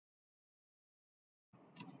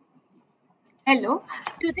Hello,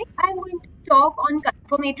 today I'm going to talk on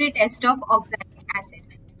confirmatory test of oxalic acid.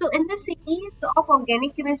 So in this series of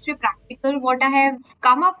organic chemistry practical, what I have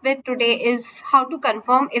come up with today is how to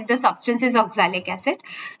confirm if the substance is oxalic acid.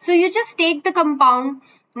 So you just take the compound.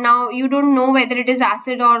 Now you don't know whether it is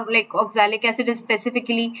acid or like oxalic acid is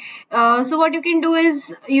specifically. So what you can do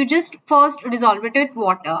is you just first dissolve it with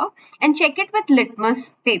water and check it with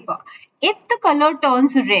litmus paper. If the color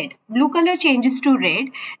turns red, blue color changes to red,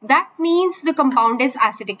 that means the compound is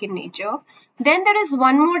acidic in nature. Then there is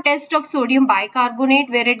one more test of sodium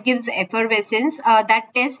bicarbonate where it gives effervescence.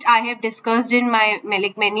 That test I have discussed in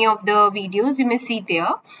many of the videos. You may see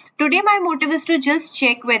there. Today my motive is to just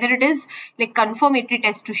check whether it is like confirmatory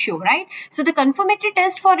test to show, right? So the confirmatory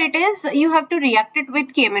test for it is you have to react it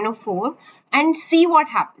with KMnO4 and see what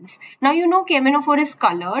happens. Now you know KMnO4 is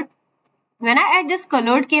colored. When I add this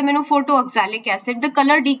colored KMnO4 to oxalic acid, the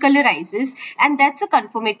color decolorizes, and that's a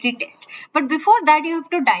confirmatory test. But before that, you have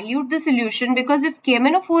to dilute the solution, because if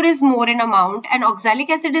KMnO4 is more in amount and oxalic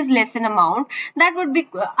acid is less in amount, that would be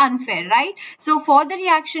unfair, right? So for the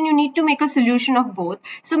reaction, you need to make a solution of both.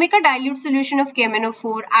 So make a dilute solution of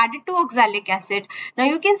KMnO4, add it to oxalic acid. Now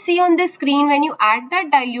you can see on the screen, when you add that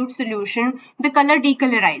dilute solution, the color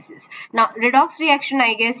decolorizes. Now redox reaction,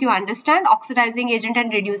 I guess you understand, oxidizing agent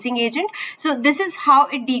and reducing agent. So this is how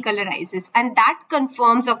it decolorizes, and that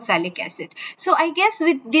confirms oxalic acid. So I guess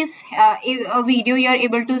with this video you are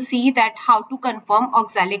able to see that how to confirm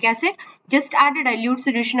oxalic acid. Just add a dilute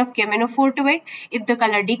solution of KMnO4 to it. If the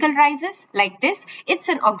color decolorizes like this, it's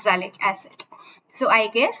an oxalic acid. So I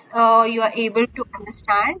guess you are able to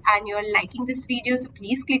understand and you are liking this video. So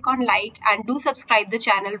please click on like and do subscribe the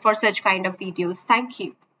channel for such kind of videos. Thank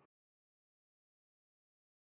you.